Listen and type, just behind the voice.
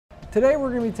Today we're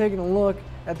going to be taking a look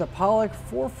at the Pollak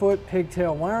 4-foot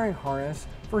pigtail wiring harness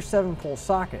for 7-pole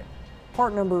socket,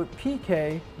 part number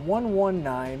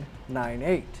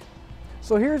PK11998.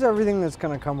 So here's everything that's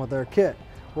going to come with our kit.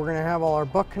 We're going to have all our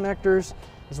buck connectors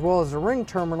as well as a ring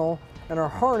terminal and our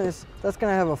harness that's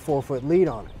going to have a 4-foot lead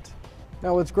on it.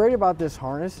 Now what's great about this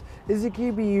harness is it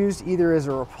can be used either as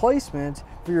a replacement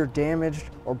for your damaged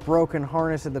or broken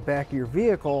harness at the back of your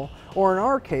vehicle, or in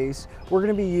our case, we're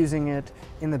going to be using it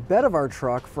in the bed of our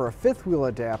truck for a 5th wheel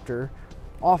adapter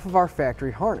off of our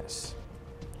factory harness.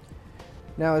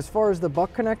 Now as far as the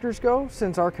buck connectors go,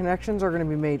 since our connections are going to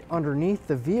be made underneath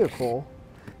the vehicle,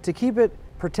 to keep it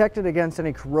protected against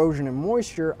any corrosion and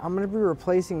moisture, I'm going to be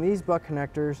replacing these buck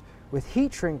connectors with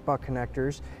heat shrink buck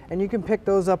connectors, and you can pick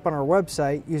those up on our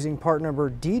website using part number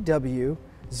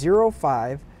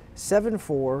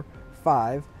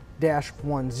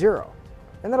DW05745-10,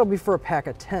 and that'll be for a pack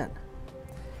of 10.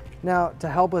 Now to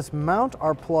help us mount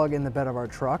our plug in the bed of our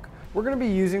truck, we're going to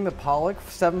be using the Pollak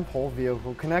 7-pole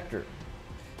vehicle connector.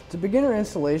 To begin our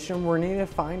installation, we're going to need to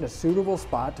find a suitable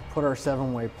spot to put our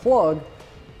 7-way plug.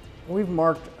 We've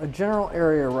marked a general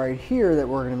area right here that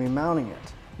we're going to be mounting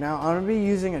it. Now I'm going to be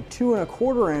using a 2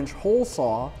 1/4 inch hole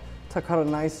saw to cut a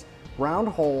nice round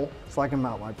hole so I can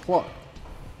mount my plug.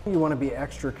 You want to be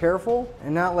extra careful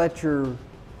and not let your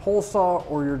hole saw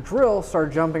or your drill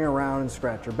start jumping around and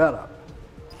scratch your bed up.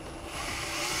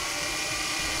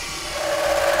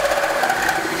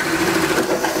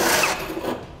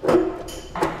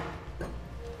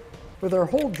 With our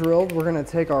hole drilled, we're going to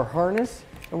take our harness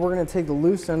and we're going to take the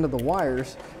loose end of the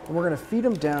wires and we're going to feed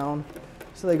them down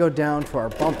so they go down to our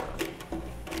bumper.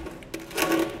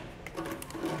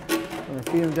 We're going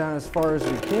to feed them down as far as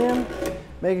we can,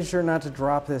 making sure not to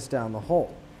drop this down the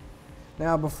hole.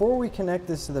 Now before we connect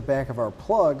this to the back of our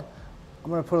plug, I'm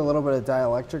going to put a little bit of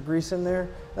dielectric grease in there.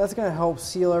 That's going to help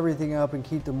seal everything up and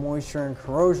keep the moisture and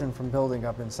corrosion from building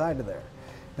up inside of there.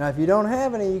 Now if you don't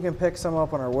have any, you can pick some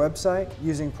up on our website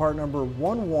using part number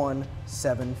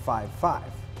 11755.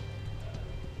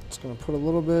 Just going to put a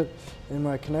little bit in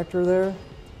my connector there.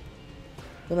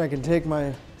 Then I can take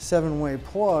my 7-way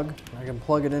plug, I can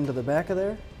plug it into the back of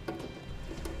there,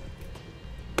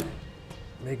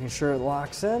 making sure it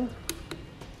locks in.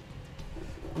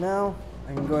 Now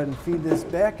I can go ahead and feed this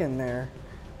back in there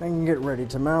and I can get ready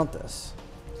to mount this.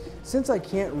 Since I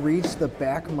can't reach the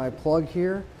back of my plug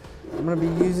here, I'm going to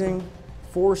be using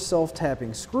 4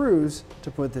 self-tapping screws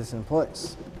to put this in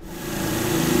place.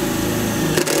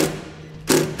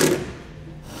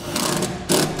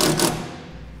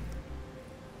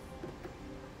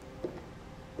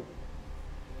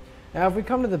 Now if we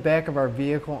come to the back of our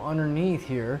vehicle underneath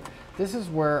here, this is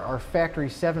where our factory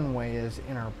 7-way is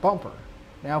in our bumper.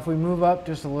 Now if we move up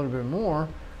just a little bit more,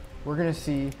 we're going to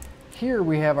see here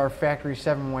we have our factory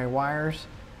 7-way wires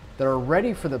that are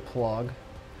ready for the plug.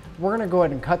 We're going to go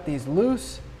ahead and cut these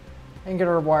loose and get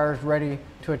our wires ready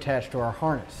to attach to our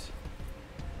harness.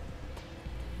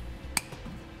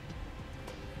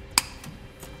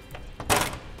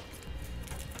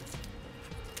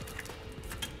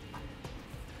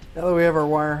 Now that we have our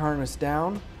wire harness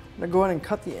down, I'm going to go ahead and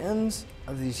cut the ends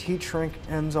of these heat shrink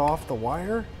ends off the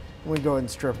wire, and we go ahead and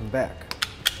strip them back.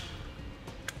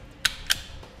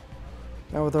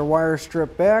 Now with our wire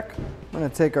stripped back, I'm going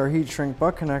to take our heat shrink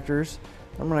butt connectors,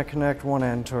 I'm going to connect one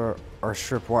end to our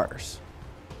stripped wires.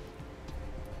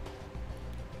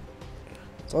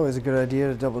 It's always a good idea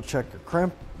to double check your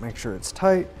crimp, make sure it's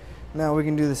tight. Now we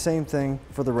can do the same thing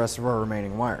for the rest of our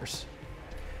remaining wires.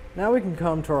 Now we can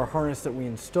come to our harness that we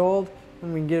installed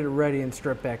and we can get it ready and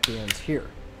strip back the ends here.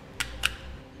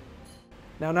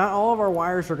 Now not all of our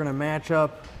wires are going to match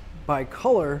up by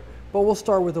color, but we'll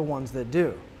start with the ones that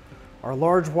do. Our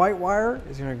large white wire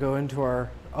is going to go into our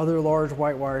other large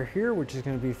white wire here, which is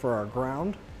going to be for our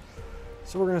ground.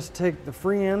 So we're going to take the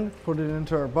free end, put it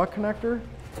into our butt connector,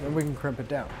 and then we can crimp it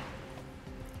down.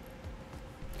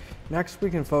 Next we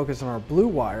can focus on our blue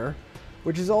wire,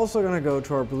 which is also going to go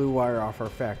to our blue wire off our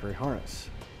factory harness.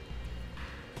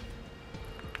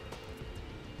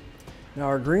 Now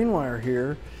our green wire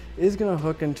here is going to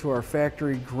hook into our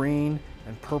factory green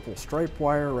and purple stripe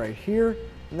wire right here,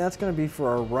 and that's going to be for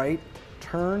our right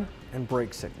turn and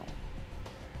brake signal.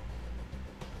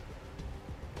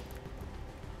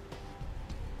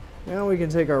 Now we can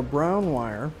take our brown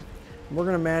wire and we're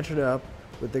going to match it up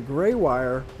with the gray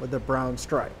wire with the brown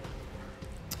stripe.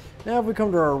 Now if we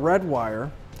come to our red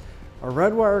wire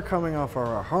coming off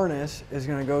our harness is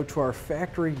going to go to our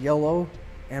factory yellow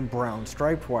and brown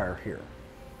striped wire here.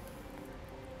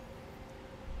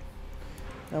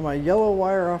 Now my yellow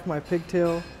wire off my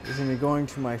pigtail is going to be going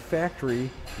to my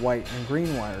factory white and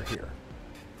green wire here.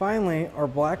 Finally, our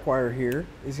black wire here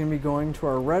is going to be going to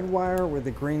our red wire with the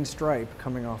green stripe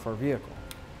coming off our vehicle.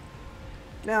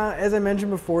 Now, as I mentioned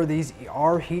before, these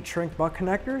are heat shrink butt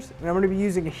connectors, and I'm going to be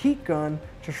using a heat gun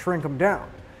to shrink them down.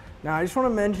 Now, I just want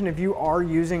to mention, if you are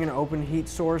using an open heat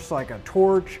source like a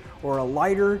torch or a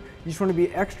lighter, you just want to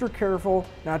be extra careful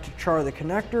not to char the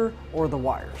connector or the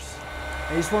wires.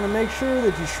 And you just want to make sure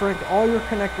that you shrink all your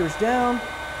connectors down,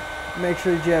 make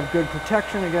sure that you have good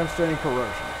protection against any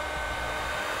corrosion.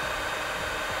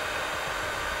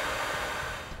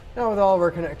 Now, with all of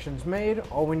our connections made,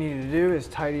 all we need to do is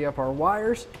tidy up our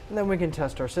wires, and then we can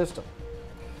test our system.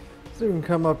 So we can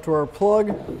come up to our plug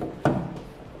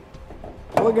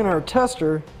in our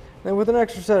tester, then with an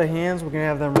extra set of hands, we can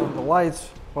have them run the lights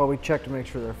while we check to make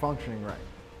sure they're functioning right.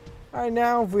 All right,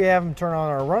 now if we have them turn on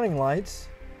our running lights,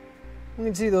 we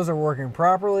can see those are working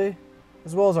properly,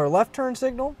 as well as our left turn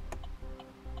signal,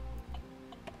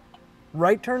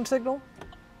 right turn signal,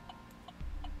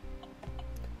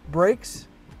 brakes,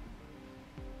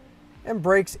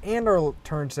 and our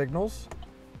turn signals.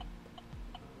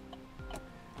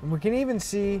 And we can even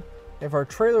see if our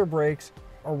trailer brakes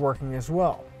are working as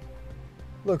well.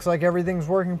 Looks like everything's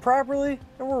working properly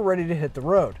and we're ready to hit the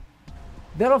road.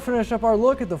 That'll finish up our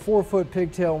look at the 4-foot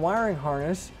pigtail wiring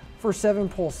harness for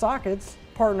 7-pole sockets,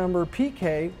 part number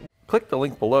PK. Click the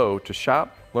link below to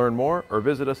shop, learn more, or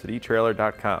visit us at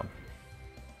etrailer.com.